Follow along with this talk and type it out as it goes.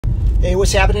Hey,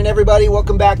 what's happening, everybody?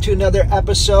 Welcome back to another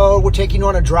episode. We're taking you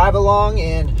on a drive along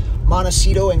in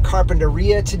Montecito and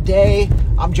Carpinteria today.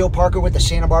 I'm Joe Parker with the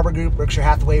Santa Barbara Group, Berkshire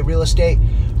Hathaway Real Estate.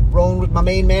 Rolling with my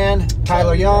main man,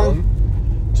 Tyler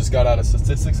Young. Just got out of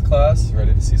statistics class,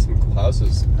 ready to see some cool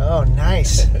houses. Oh,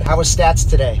 nice. How was stats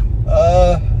today?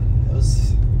 It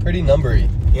was pretty numbery.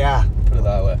 Yeah. Put it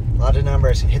that way. A lot of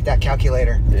numbers. Hit that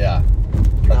calculator. Yeah.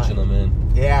 Punching them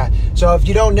in. Yeah. So if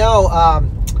you don't know,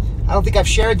 I don't think I've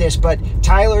shared this, but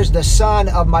Tyler's the son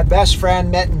of my best friend,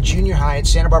 met in junior high at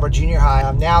Santa Barbara Junior High.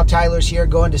 Now Tyler's here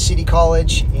going to City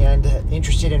College and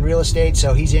interested in real estate,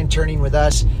 so he's interning with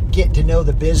us, getting to know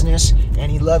the business,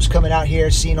 and he loves coming out here,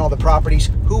 seeing all the properties.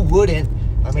 Who wouldn't?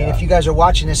 I mean, if you guys are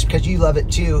watching this because you love it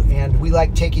too, and we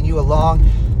like taking you along.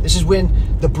 This is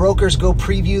when the brokers go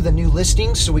preview the new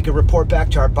listings so we can report back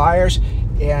to our buyers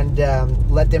and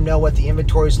let them know what the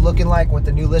inventory is looking like, what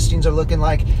the new listings are looking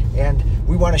like. And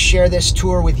we want to share this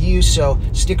tour with you, so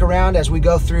stick around as we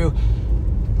go through,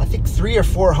 I think, 3 or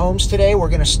 4 homes today. We're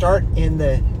going to start in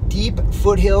the deep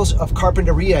foothills of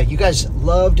Carpinteria. You guys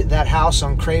loved that house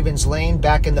on Cravens Lane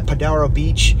back in the Panaro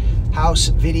Beach house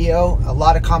video. A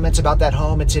lot of comments about that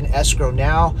home. It's in escrow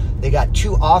now. They got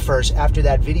 2 offers after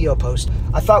that video post.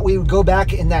 I thought we would go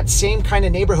back in that same kind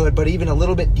of neighborhood, but even a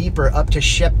little bit deeper up to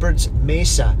Shepard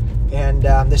Mesa. And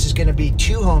this is going to be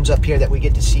 2 homes up here that we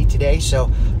get to see today. So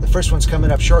the first one's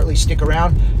coming up shortly. Stick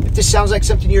around. If this sounds like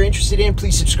something you're interested in,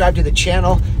 please subscribe to the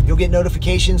channel. You'll get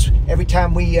notifications every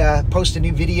time we post a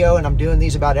new video, and I'm doing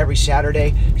these about every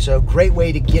Saturday. So great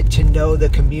way to get to know the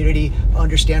community,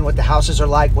 understand what the houses are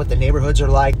like, what the neighborhoods are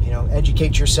like. You know,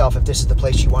 educate yourself if this is the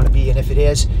place you want to be. And if it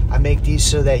is, I make these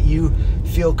so that you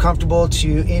feel comfortable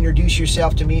to introduce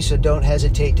yourself to me. So don't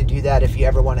hesitate to do that if you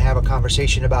ever want to have a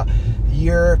conversation about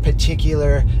your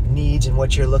particular needs and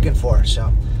what you're looking for.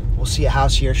 So we'll see a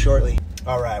house here shortly.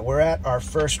 All right, we're at our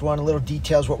first one. A little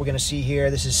details what we're going to see here.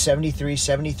 This is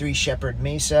 7373 Shepard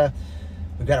Mesa.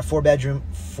 We've got a 4-bedroom,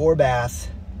 4-bath,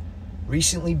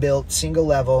 recently built, single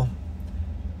level,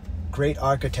 great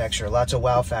architecture, lots of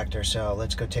wow factor. So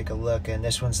let's go take a look. And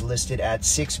this one's listed at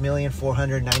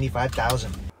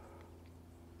 $6,495,000.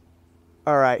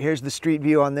 All right, here's the street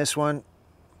view on this one.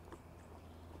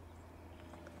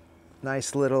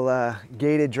 Nice little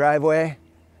gated driveway.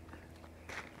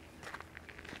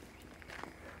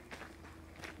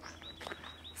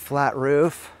 Flat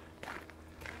roof.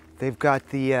 They've got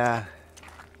the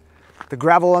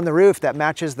gravel on the roof that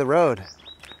matches the road,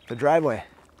 the driveway.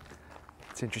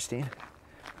 It's interesting.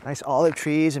 Nice olive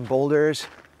trees and boulders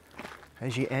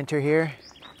as you enter here.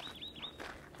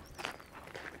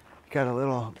 Got a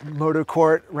little motor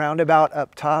court roundabout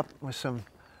up top with some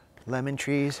lemon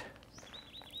trees.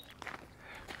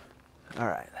 All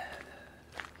right.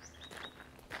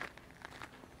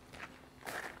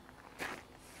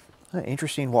 An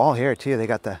interesting wall here too. They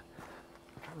got the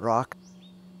rock.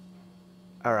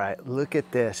 All right, look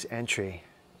at this entry.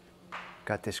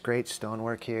 Got this great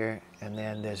stonework here, and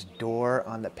then this door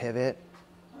on the pivot,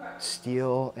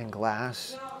 steel and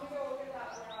glass.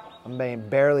 I'm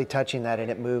barely touching that and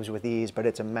it moves with ease, but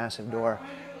it's a massive door.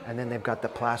 And then they've got the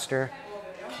plaster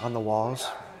on the walls,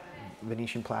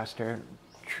 Venetian plaster.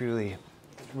 Truly,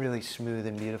 really smooth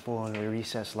and beautiful, and the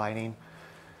recessed lighting.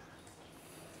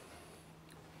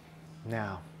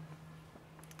 Now,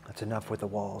 that's enough with the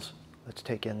walls. Let's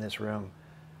take in this room.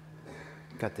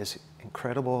 Got this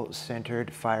incredible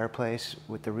centered fireplace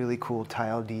with the really cool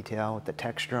tile detail with the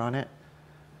texture on it.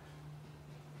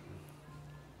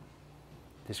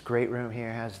 This great room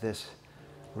here has this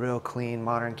real clean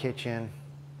modern kitchen,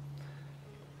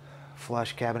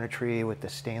 flush cabinetry with the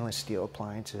stainless steel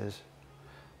appliances.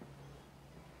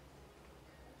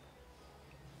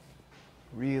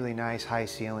 Really nice high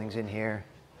ceilings in here.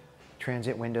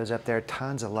 Transit windows up there,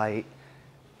 tons of light.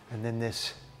 And then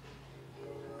this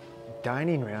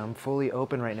dining room, fully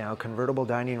open right now, convertible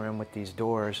dining room with these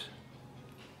doors.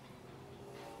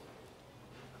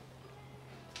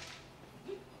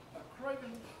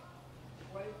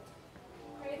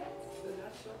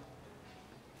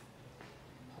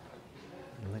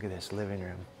 And look at this living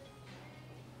room.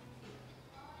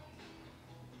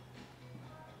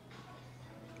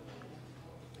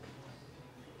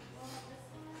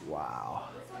 Wow.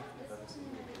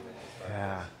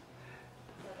 Yeah.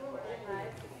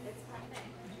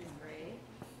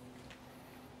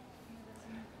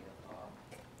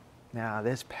 Now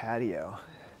this patio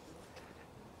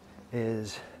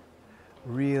is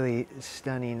really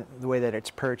stunning. The way that it's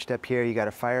perched up here, you got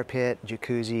a fire pit,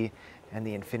 jacuzzi, and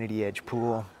the infinity edge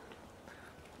pool.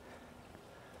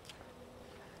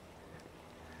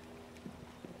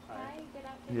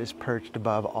 just perched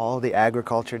above all the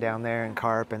agriculture down there in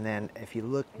Carp. And then if you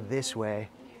look this way,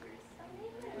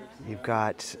 you've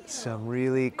got some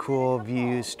really cool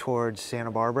views towards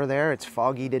Santa Barbara there. It's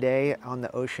foggy today on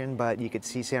the ocean, but you could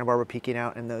see Santa Barbara peeking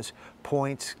out and those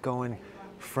points going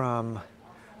from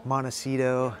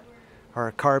Montecito,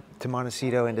 or Carp to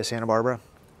Montecito into Santa Barbara.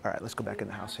 All right, let's go back in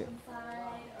the house here.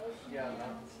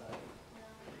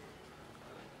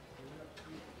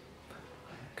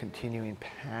 Continuing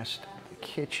past the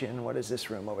kitchen, what is this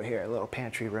room over here? A little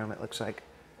pantry room, it looks like.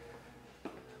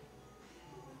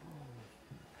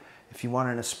 If you want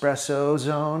an espresso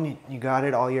zone, you got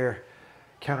it. All your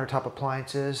countertop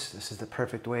appliances. This is the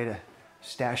perfect way to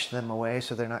stash them away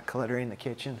so they're not cluttering the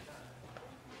kitchen.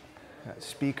 Got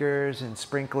speakers and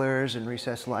sprinklers and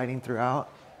recessed lighting throughout.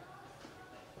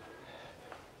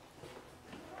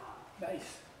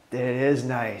 Nice. It is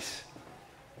nice.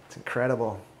 It's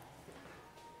incredible.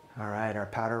 All right, our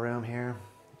powder room here.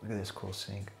 Look at this cool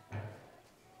sink.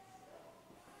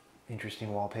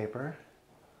 Interesting wallpaper.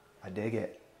 I dig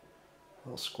it.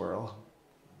 Little squirrel.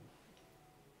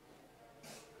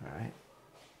 All right.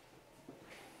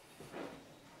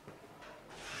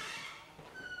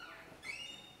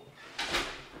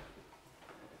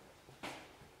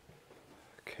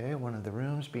 Okay, one of the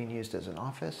rooms being used as an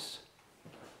office.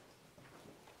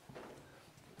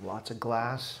 Lots of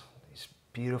glass. These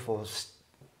beautiful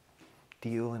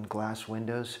steel and glass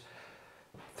windows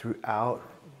throughout.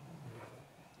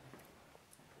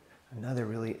 Another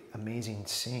really amazing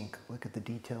sink. Look at the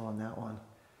detail on that one.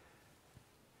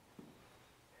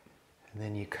 And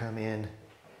then you come in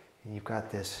and you've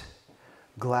got this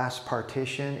glass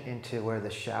partition into where the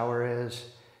shower is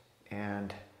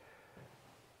and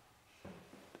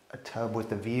a tub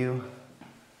with a view.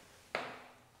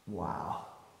 Wow.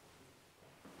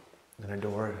 And a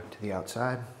door to the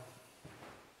outside.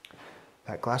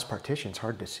 That glass partition's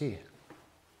hard to see.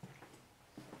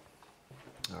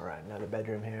 All right, another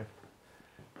bedroom here.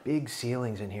 Big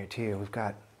ceilings in here too. We've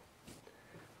got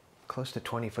close to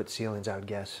 20-foot ceilings, I would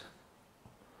guess.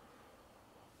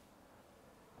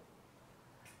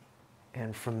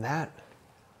 And from that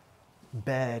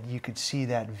bed, you could see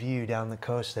that view down the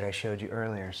coast that I showed you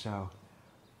earlier. So,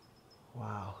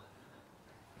 wow,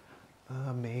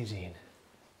 amazing.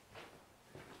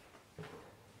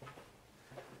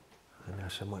 I know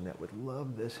someone that would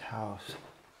love this house.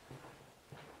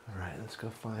 All right, let's go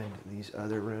find these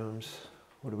other rooms.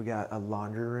 What do we got? A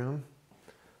laundry room.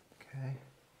 Okay.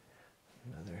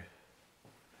 Another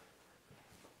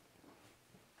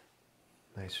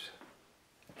nice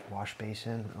wash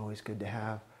basin, always good to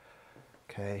have.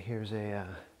 Okay, here's a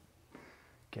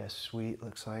guest suite,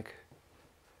 looks like.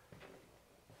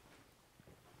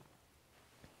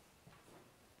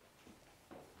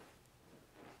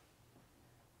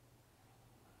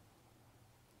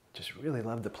 Just really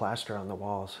love the plaster on the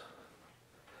walls.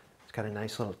 It's got a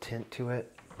nice little tint to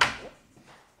it.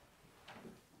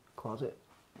 Closet.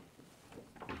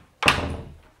 Let's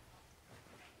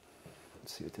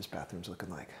see what this bathroom's looking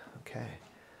like. Okay.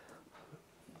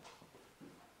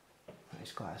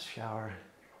 Nice glass shower.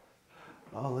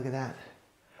 Oh, look at that.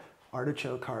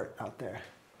 Artichoke heart out there.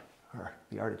 Or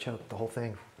the artichoke, the whole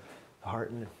thing. The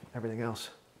heart and everything else.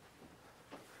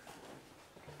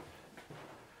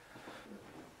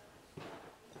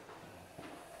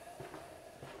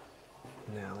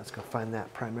 Now let's go find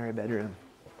that primary bedroom.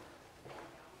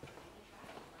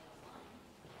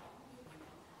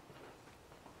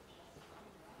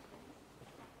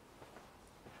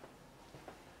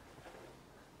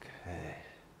 Okay.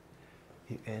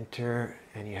 You enter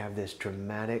and you have this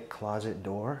dramatic closet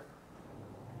door.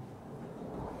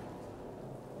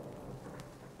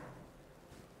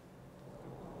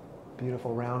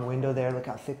 Beautiful round window there. Look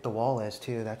how thick the wall is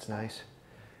too. That's nice.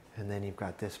 And then you've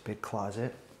got this big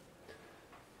closet.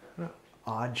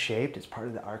 Odd shaped. It's part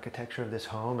of the architecture of this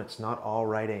home. It's not all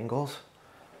right angles.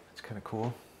 It's kind of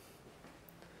cool.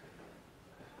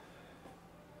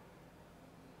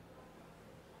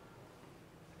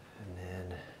 And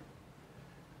then,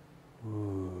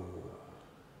 ooh,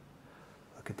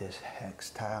 look at this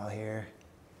hex tile here.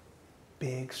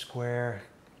 Big square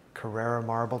Carrara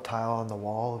marble tile on the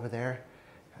wall over there.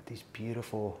 Got these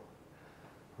beautiful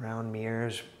round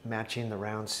mirrors matching the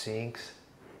round sinks.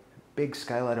 Big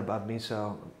skylight above me,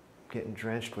 so I'm getting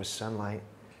drenched with sunlight.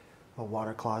 A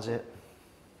water closet.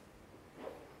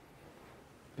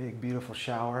 Big, beautiful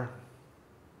shower.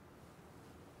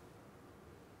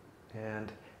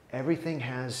 And everything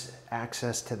has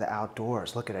access to the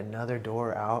outdoors. Look at another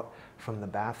door out from the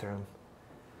bathroom.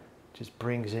 Just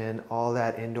brings in all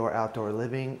that indoor, outdoor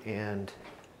living and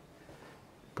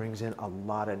brings in a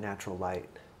lot of natural light.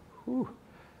 Whew.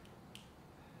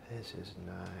 This is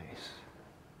nice.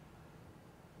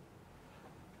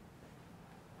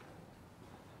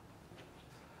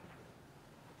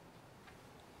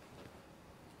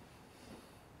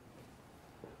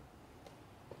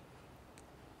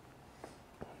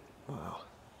 Wow.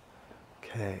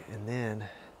 Okay, and then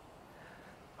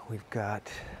we've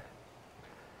got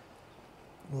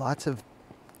lots of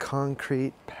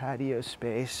concrete patio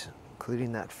space,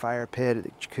 including that fire pit,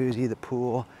 the jacuzzi, the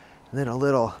pool, and then a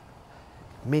little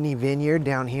mini vineyard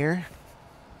down here.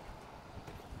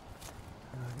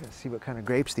 Let's see what kind of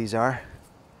grapes these are.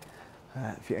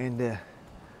 If you're into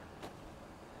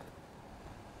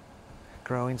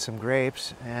growing some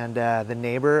grapes. And the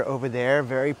neighbor over there,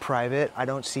 very private. I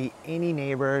don't see any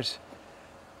neighbors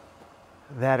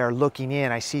that are looking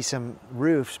in. I see some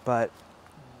roofs, but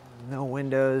no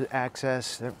windows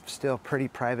access. They're still pretty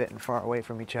private and far away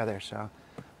from each other, so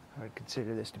I would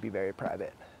consider this to be very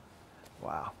private.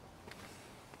 Wow.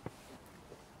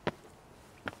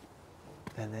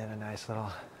 And then a nice little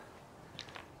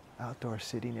outdoor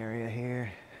sitting area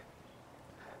here.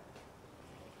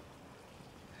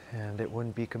 And it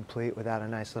wouldn't be complete without a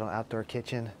nice little outdoor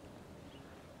kitchen.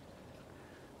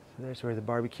 So there's where the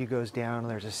barbecue goes down.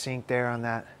 There's a sink there on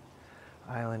that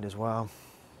island as well.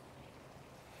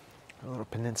 A little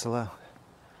peninsula.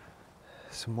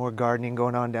 Some more gardening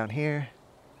going on down here.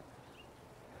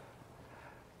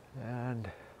 And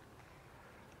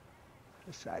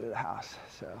the side of the house.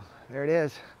 So there it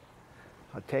is.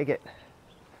 I'll take it.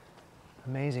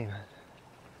 Amazing.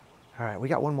 All right, we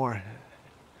got one more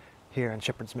here in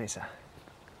Shepard Mesa.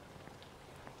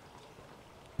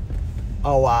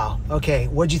 Oh wow. Okay,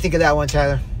 what'd you think of that one,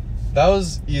 Tyler? That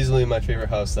was easily my favorite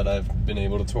house that I've been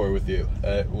able to tour with you.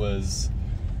 It was,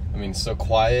 I mean, so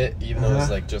quiet, even though it was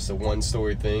like just a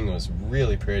one-story thing. It was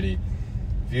really pretty.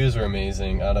 Views were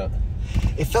amazing.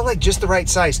 It felt like just the right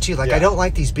size too. Like, I don't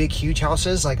like these big, huge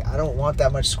houses. Like, I don't want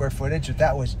that much square footage, but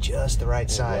that was just the right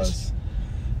size.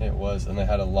 It was, and they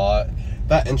had a lot.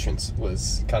 That entrance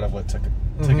was kind of what took it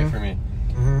for me.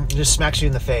 It just smacks you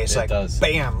in the face. It does.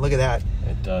 Bam! Look at that.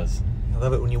 It does. I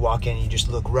love it when you walk in. You just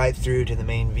look right through to the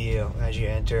main view as you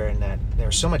enter, and that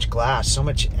there's so much glass, so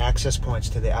much access points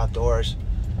to the outdoors.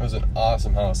 It was an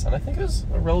awesome house, and I think it was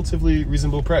a relatively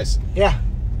reasonable price. Yeah,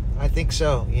 I think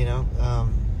so. You know.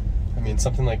 I mean,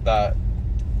 something like that,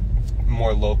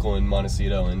 more local in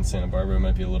Montecito and Santa Barbara,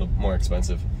 might be a little more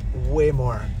expensive. Way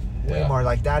more. Way more.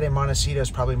 Like that in Montecito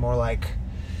is probably more like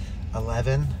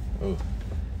 11. Ooh.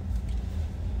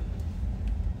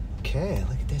 Okay,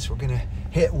 look at this. We're gonna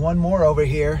hit one more over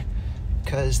here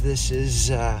because this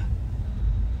is our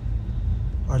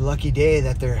lucky day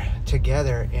that they're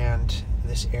together, and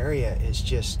this area is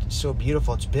just so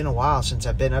beautiful. It's been a while since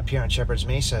I've been up here on Shepard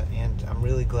Mesa, and I'm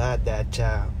really glad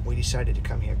that we decided to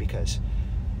come here because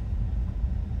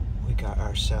we got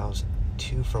ourselves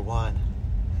 2 for 1.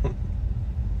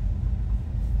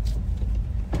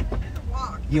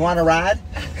 You want to ride?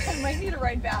 I might need a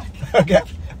ride back. Okay.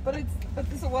 But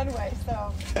this is a one-way,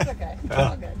 so it's okay. It's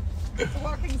all good. So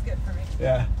walking's good for me.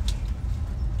 Yeah.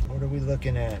 What are we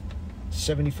looking at?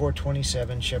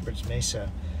 7427 Shepard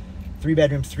Mesa.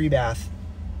 3-bedroom, 3-bath.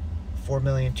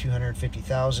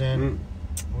 4,250,000.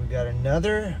 We've got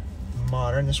another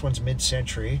modern. This one's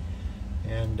mid-century,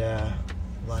 and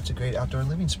lots of great outdoor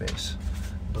living space.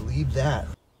 Believe that.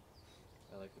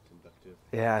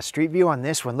 Yeah, street view on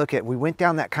this one. Look at, we went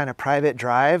down that kind of private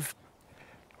drive,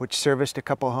 which serviced a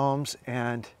couple homes,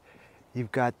 and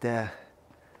you've got the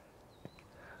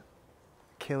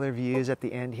killer views at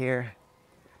the end here,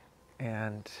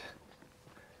 and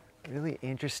really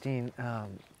interesting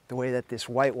the way that this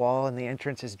white wall and the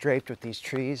entrance is draped with these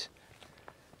trees.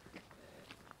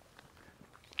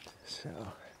 So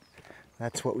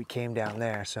that's what we came down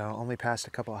there. So only passed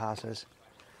a couple of houses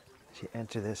as you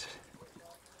enter this.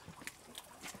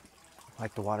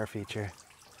 Like the water feature.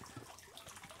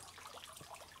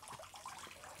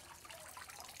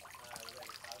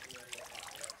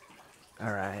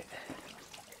 All right,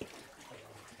 here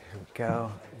we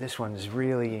go. This one's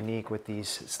really unique with these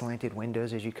slanted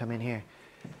windows as you come in here.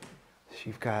 So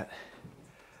you've got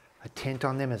a tint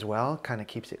on them as well, kind of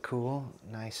keeps it cool.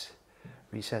 Nice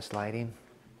recessed lighting,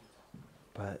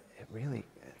 but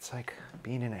it's like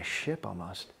being in a ship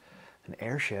almost, an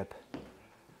airship.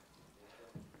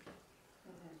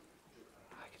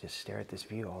 Just stare at this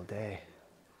view all day.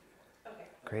 Okay.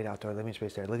 Great outdoor living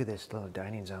space there. Look at this little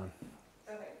dining zone.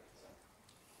 Okay.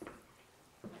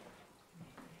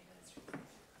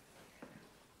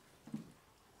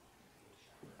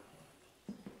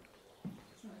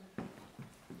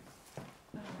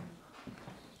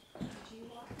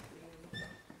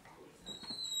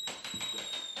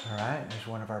 All right, there's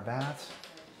one of our baths,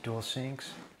 dual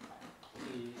sinks.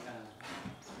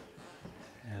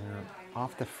 And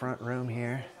off the front room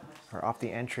here, or off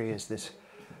the entry, is this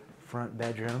front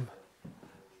bedroom,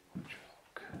 which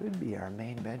could be our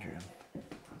main bedroom.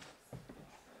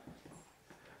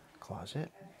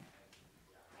 Closet.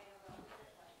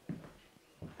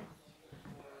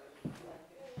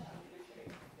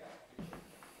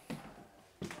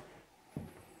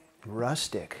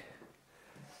 Rustic.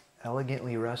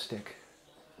 Elegantly rustic.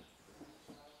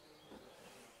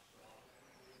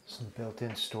 Some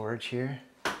built-in storage here.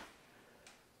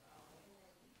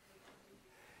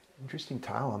 Interesting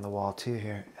tile on the wall too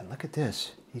here. And look at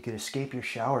this. You could escape your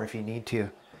shower if you need to.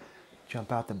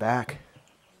 Jump out the back.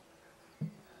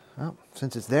 Well,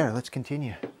 since it's there, let's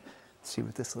continue. Let's see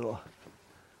what this little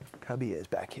cubby is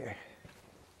back here.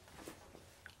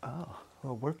 Oh, a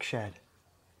little work shed.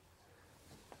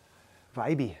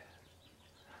 Vibey.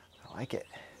 I like it.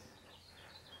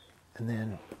 And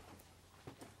then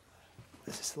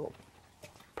this is a little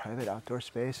private outdoor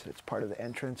space. It's part of the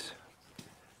entrance.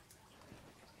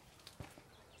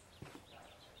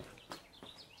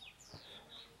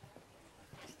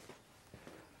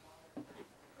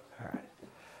 All right,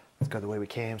 let's go the way we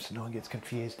came so no one gets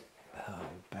confused.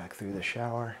 Back through the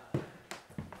shower.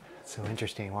 It's so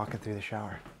interesting walking through the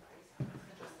shower.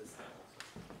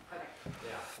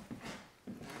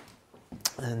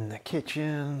 And the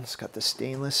kitchen, it's got the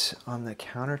stainless on the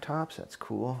countertops. That's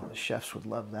cool. The chefs would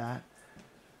love that.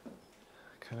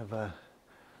 Kind of a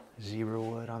zebra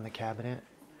wood on the cabinet.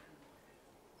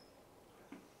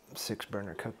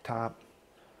 6-burner cooktop.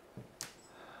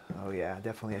 Oh yeah,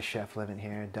 definitely a chef living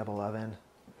here. Double oven.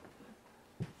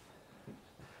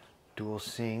 Dual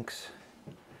sinks.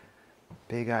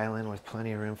 Big island with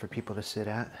plenty of room for people to sit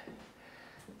at.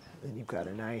 Then you've got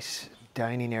a nice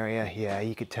dining area. Yeah,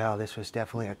 you could tell this was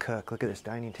definitely a cook. Look at this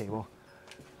dining table.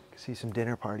 You can see some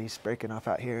dinner parties breaking off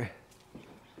out here.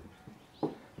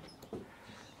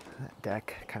 That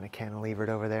deck kind of cantilevered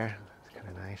over there. It's kind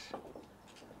of nice.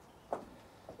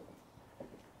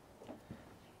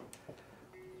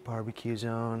 Barbecue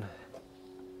zone.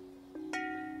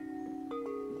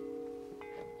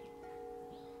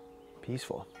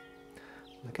 Peaceful.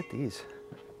 Look at these.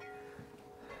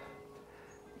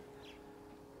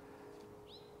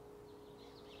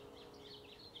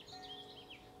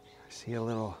 See a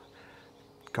little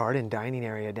garden dining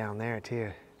area down there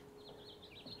too.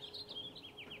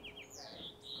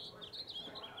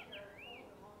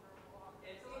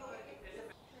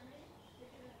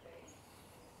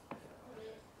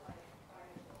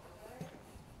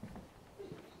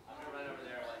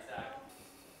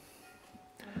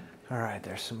 All right,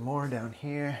 there's some more down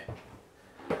here.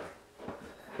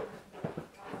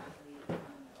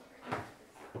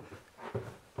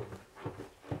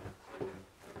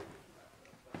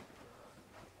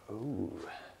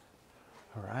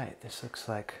 This looks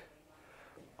like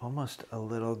almost a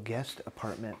little guest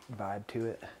apartment vibe to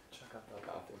it. Check out the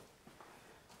bathroom.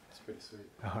 It's pretty sweet.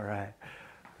 All right,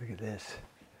 look at this.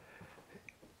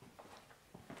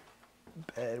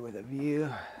 Bed with a view.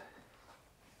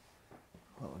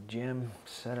 Little gym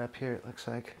set up here, it looks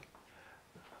like.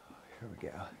 Here we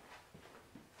go.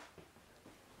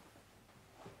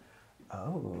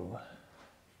 Oh,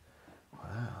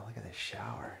 wow, look at this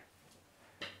shower.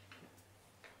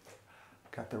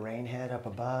 Got the rain head up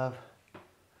above.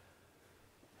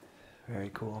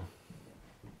 Very cool.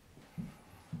 And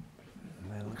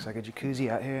then it looks like a jacuzzi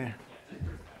out here.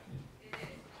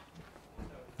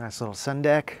 Nice little sun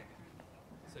deck.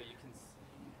 So you can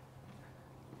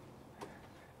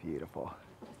Beautiful.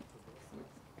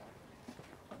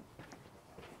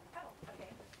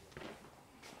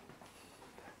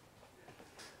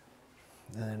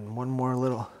 And then one more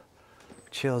little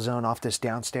chill zone off this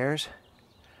downstairs.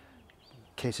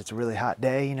 In case it's a really hot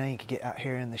day, you know, you can get out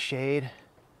here in the shade.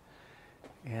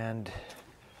 And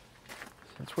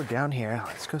since we're down here,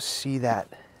 let's go see that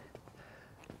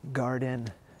garden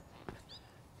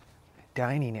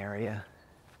dining area.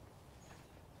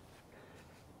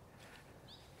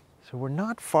 So we're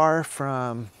not far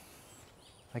from,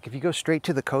 like if you go straight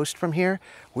to the coast from here,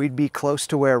 we'd be close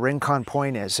to where Rincon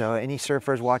Point is. So any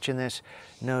surfers watching this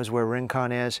knows where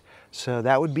Rincon is. So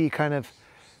that would be kind of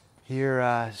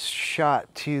your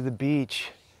shot to the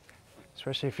beach,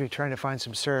 especially if you're trying to find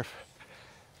some surf.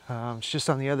 It's just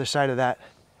on the other side of that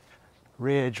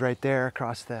ridge right there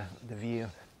across the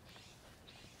view.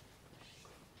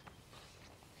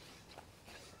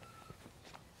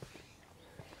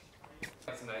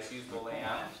 That's a nice usable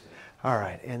layout. All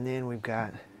right, and then we've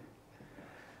got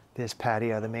this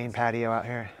patio, the main patio out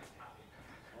here.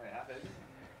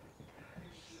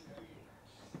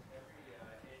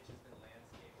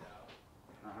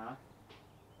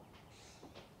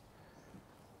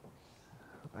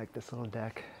 like this little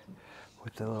deck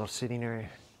with the little sitting area.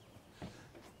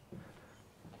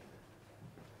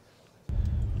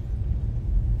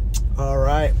 All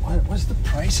right, what was the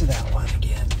price of that one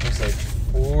again? It was like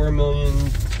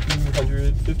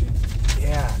 $4,250,000.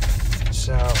 Yeah.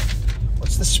 So,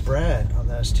 what's the spread on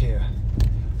those two?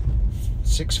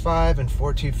 6.5 and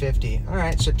 4,250. All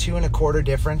right, so 2 1/4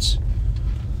 difference.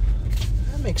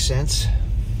 That makes sense,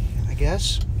 I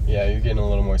guess. Yeah, you're getting a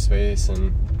little more space,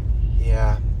 and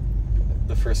Yeah.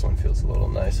 the first one feels a little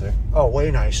nicer. Oh,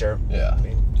 way nicer. Yeah. I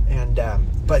mean, and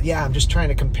but yeah, I'm just trying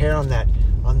to compare on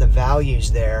the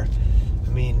values there. I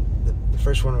mean, the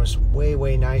first one was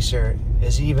way nicer.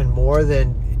 Is it even more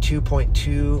than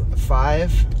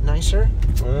 2.25 nicer?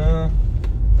 Or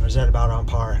is that about on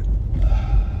par?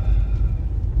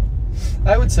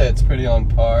 I would say it's pretty on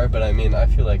par, but I mean, I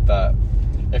feel like that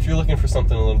if you're looking for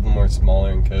something a little bit more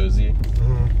smaller and cozy,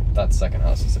 that second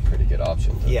house is a pretty good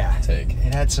option to take.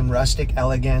 It had some rustic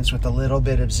elegance with a little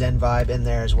bit of Zen vibe in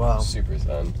there as well. Super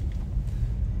Zen.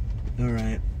 All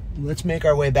right, let's make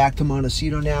our way back to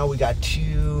Montecito now. We got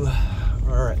 2,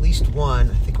 or at least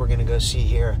 1, I think we're gonna go see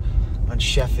here on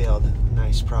Sheffield.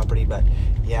 Nice property, but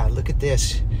yeah, look at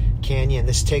this canyon.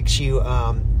 This takes you,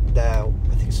 I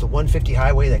think it's the 150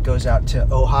 highway that goes out to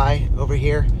Ojai over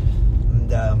here, and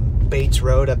Bates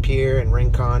Road up here and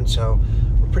Rincon, so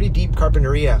we're pretty deep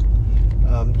Carpinteria.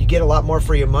 You get a lot more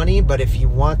for your money, but if you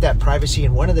want that privacy,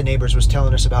 and one of the neighbors was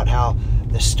telling us about how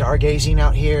the stargazing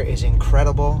out here is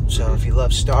incredible. So if you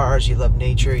love stars, you love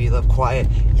nature, you love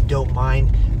quiet, you don't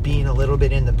mind being a little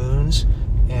bit in the boons,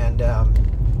 and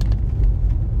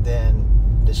then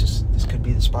this could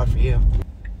be the spot for you.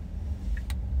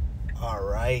 All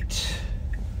right,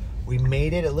 we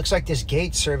made it. It looks like this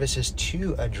gate services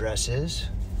 2 addresses.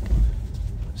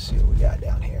 Let's see what we got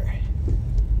down here.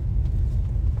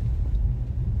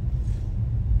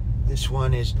 This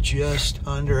one is just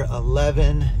under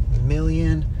 11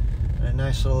 million. A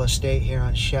nice little estate here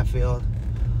on Sheffield.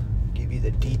 Give you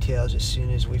the details as soon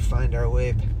as we find our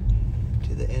way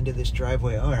to the end of this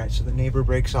driveway. All right, so the neighbor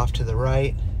breaks off to the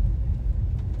right.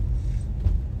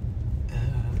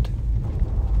 And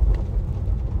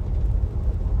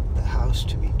the house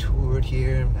to be toured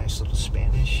here. Nice little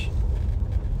Spanish.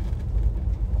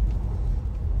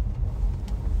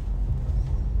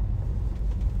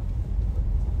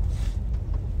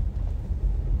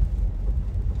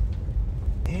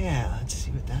 Yeah, let's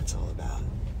see what that's all about.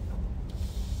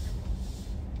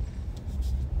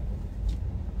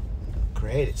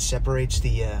 Great, it separates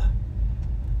the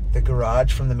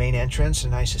garage from the main entrance. A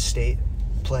nice estate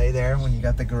play there when you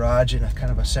got the garage in a kind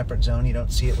of a separate zone. You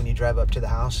don't see it when you drive up to the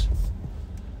house.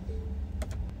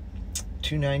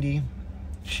 290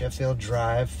 Sheffield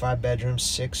Drive, 5 bedrooms,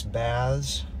 6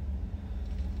 baths.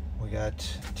 We got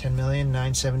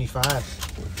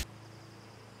 10,975,000.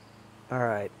 All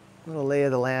right. Little lay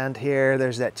of the land here.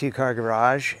 There's that 2-car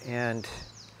garage, and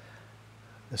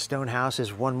the stone house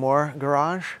is 1 more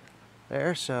garage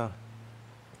there. So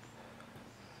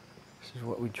this is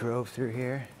what we drove through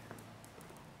here,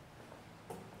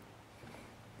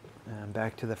 and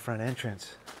back to the front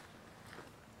entrance.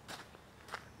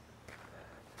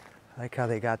 I like how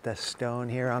they got the stone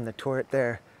here on the turret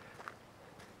there.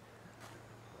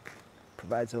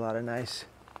 Provides a lot of nice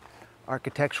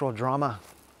architectural drama.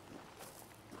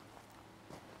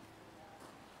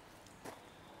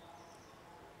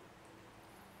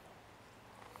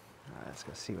 Let's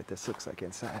go see what this looks like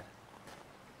inside.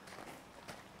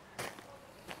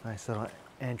 Nice little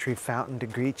entry fountain to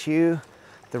greet you.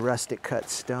 The rustic cut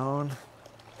stone.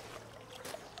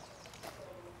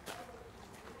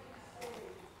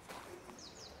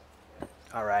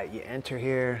 All right, you enter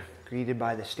here, greeted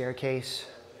by the staircase.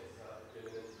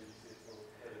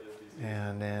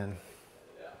 And then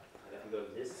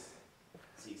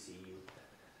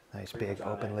nice big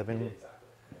open living.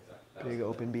 Big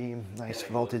open beam, nice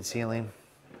vaulted ceiling.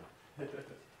 You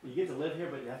get to live here,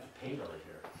 but you have to pay to live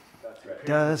here. That's right.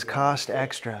 Does cost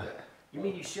extra. You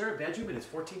mean you share a bedroom and it's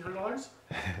 $1,400?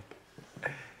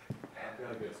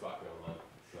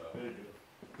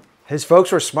 His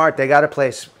folks were smart. They got a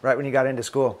place right when you got into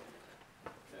school.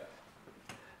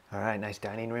 All right, nice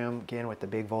dining room again with the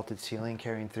big vaulted ceiling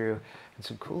carrying through, and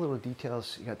some cool little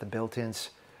details. You got the built-ins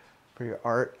for your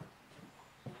art.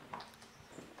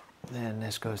 Then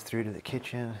this goes through to the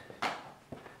kitchen.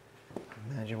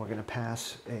 Imagine we're going to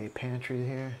pass a pantry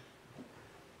here.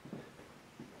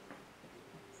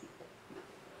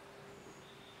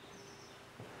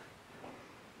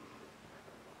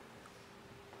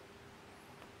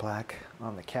 Black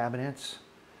on the cabinets.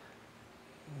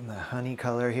 And the honey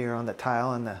color here on the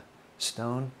tile and the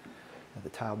stone. The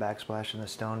tile backsplash and the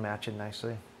stone matching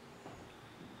nicely.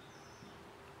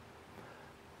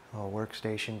 Little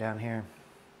workstation down here.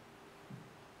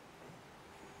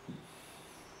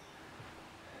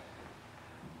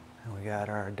 And we got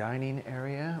our dining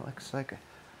area. Looks like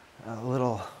a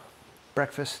little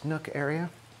breakfast nook area.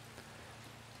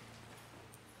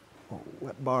 A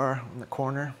wet bar in the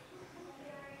corner.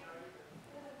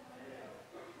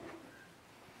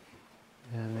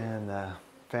 And then the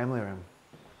family room.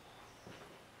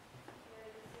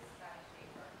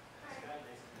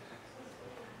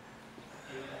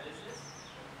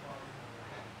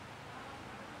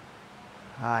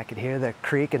 I could hear the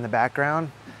creek in the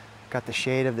background. Got the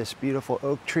shade of this beautiful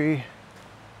oak tree.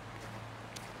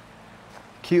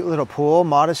 Cute little pool,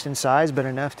 modest in size, but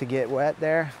enough to get wet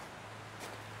there.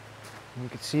 And you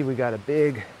can see we got a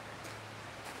big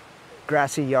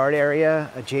grassy yard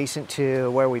area adjacent to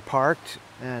where we parked,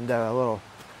 and a little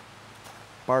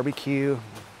barbecue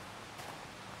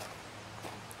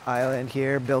island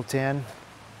here built in.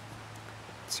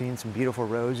 Seeing some beautiful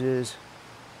roses.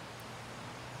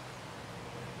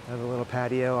 Have a little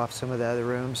patio off some of the other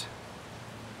rooms.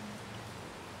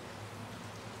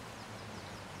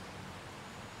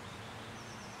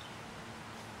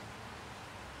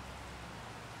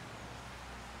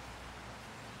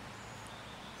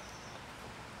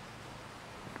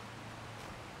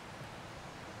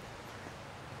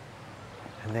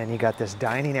 And then you got this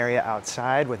dining area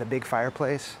outside with a big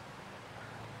fireplace.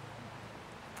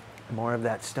 More of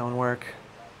that stonework.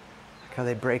 Like how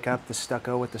they break up the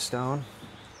stucco with the stone.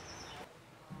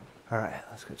 All right,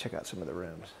 let's go check out some of the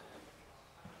rooms.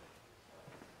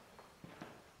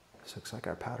 This looks like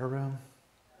our powder room.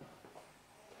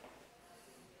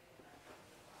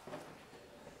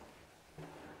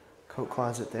 Coat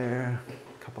closet there,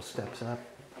 a couple steps up.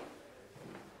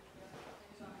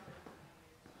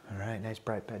 All right, nice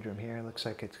bright bedroom here. Looks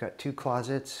like it's got 2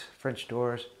 closets, French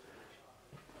doors.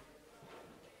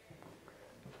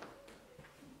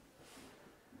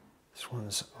 This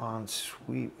one's en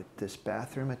suite with this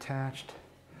bathroom attached.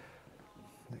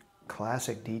 The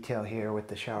classic detail here with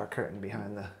the shower curtain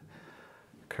behind the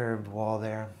curved wall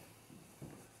there.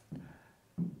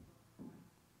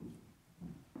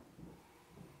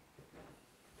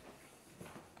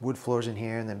 Wood floors in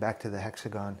here, and then back to the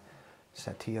hexagon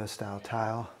Satillo style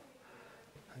tile.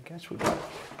 I guess we got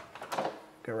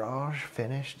garage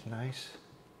finished, nice.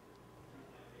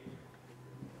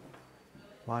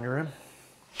 Laundry room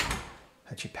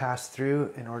that you pass through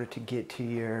in order to get to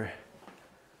your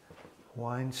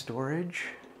wine storage,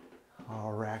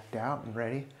 all racked out and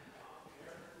ready.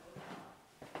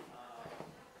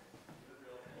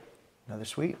 Another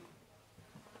suite.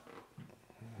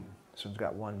 This one's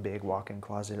got one big walk-in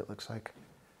closet, it looks like.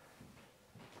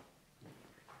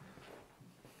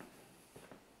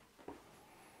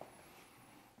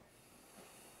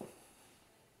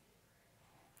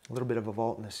 A little bit of a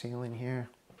vault in the ceiling here.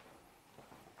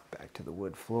 Back to the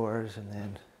wood floors, and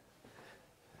then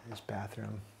this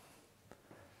bathroom.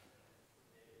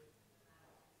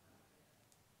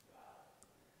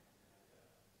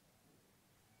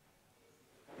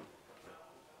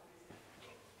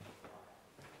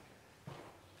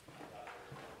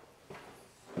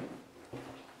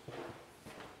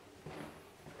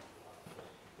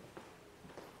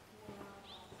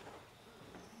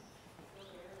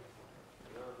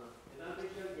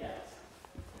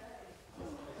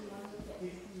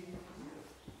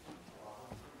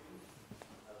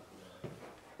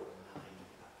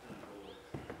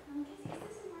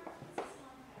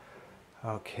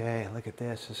 Okay, look at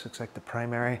this. This looks like the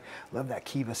primary. Love that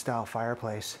Kiva style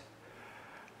fireplace.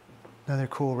 Another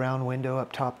cool round window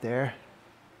up top there.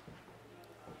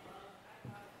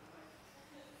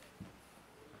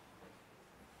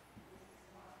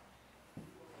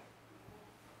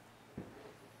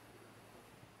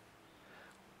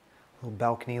 Little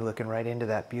balcony looking right into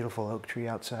that beautiful oak tree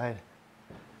outside.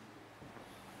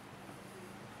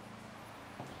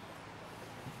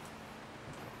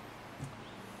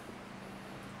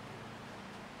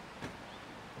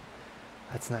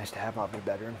 That's nice to have off your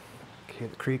bedroom. Hear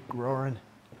the creek roaring.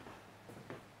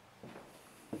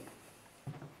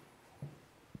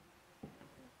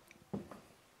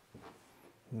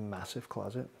 Massive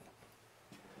closet.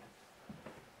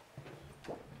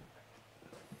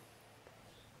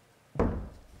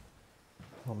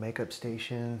 Little makeup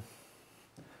station.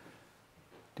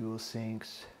 Dual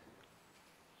sinks.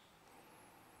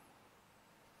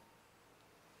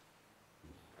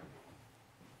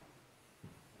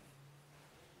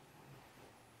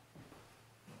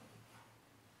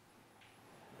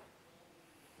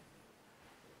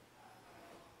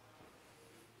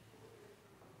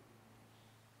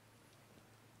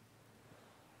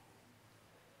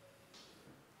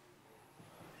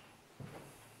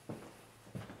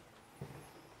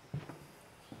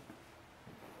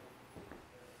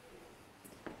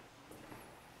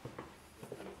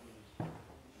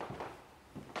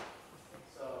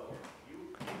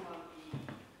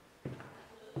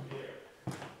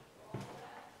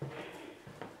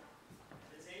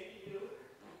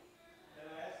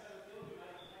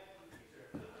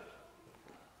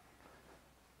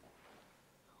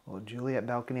 Little Juliet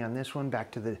balcony on this one.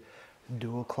 Back to the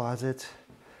dual closets.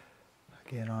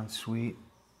 Again, en suite.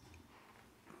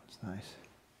 It's nice.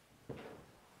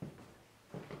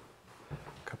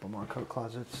 A couple more coat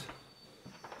closets.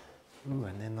 Ooh,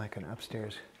 and then like an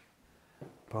upstairs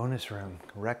bonus room,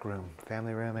 rec room,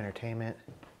 family room, entertainment.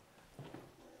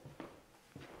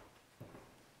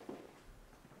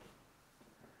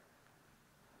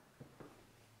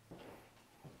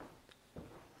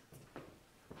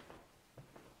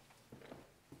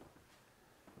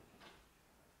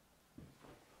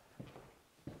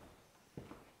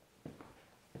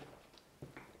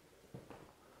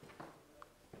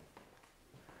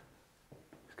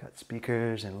 Got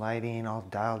speakers and lighting all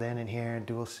dialed in here,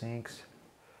 dual sinks,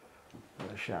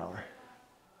 another shower.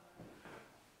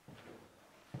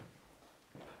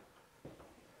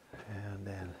 And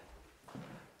then,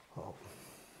 oh,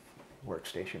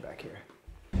 workstation back here.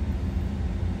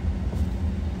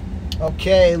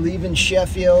 Okay, leaving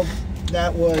Sheffield.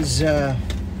 That was a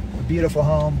beautiful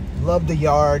home. Loved the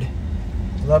yard.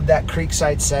 Loved that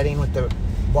creekside setting with the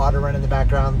water running in the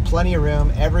background. Plenty of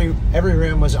room. Every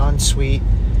room was en suite.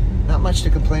 Not much to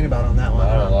complain about on that one.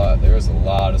 Not a lot. There was a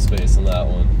lot of space in that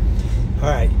one. All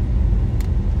right.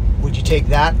 Would you take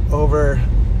that over,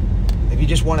 if you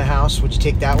just want a house, would you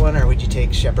take that one or would you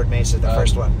take Shepard Mesa, the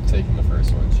first one? Taking the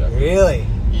first one, Shepard. Really?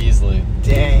 Easily.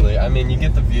 Dang. Easily. I mean, you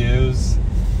get the views.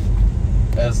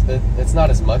 It's not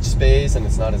as much space and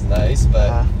it's not as nice,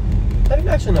 but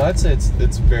actually no, I'd say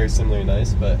it's very similarly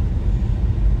nice. But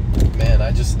man,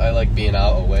 I like being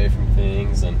out away from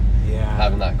things and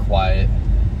having that quiet.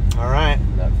 All right.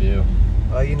 That view.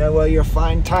 Well, you know, you're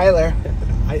fine, Tyler.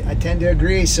 I tend to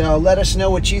agree. So let us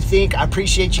know what you think. I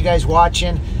appreciate you guys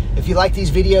watching. If you like these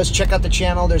videos, check out the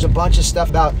channel. There's a bunch of stuff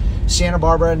about Santa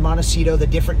Barbara and Montecito, the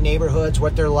different neighborhoods,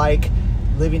 what they're like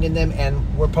living in them.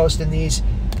 And we're posting these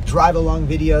drive-along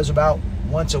videos about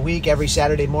once a week. Every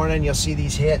Saturday morning, you'll see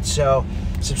these hit. So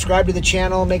subscribe to the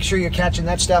channel. Make sure you're catching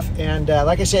that stuff. And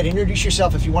like I said, introduce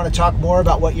yourself if you want to talk more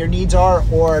about what your needs are,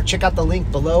 or check out the link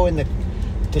below in the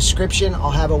description.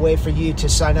 I'll have a way for you to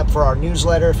sign up for our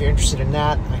newsletter if you're interested in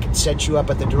that. I can set you up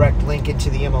at the direct link into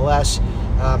the MLS.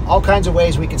 All kinds of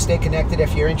ways we can stay connected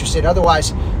if you're interested.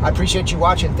 Otherwise, I appreciate you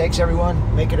watching. Thanks,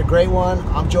 everyone. Make it a great one.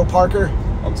 I'm Joe Parker.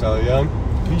 I'm Tyler Young.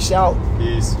 Peace out.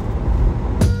 Peace.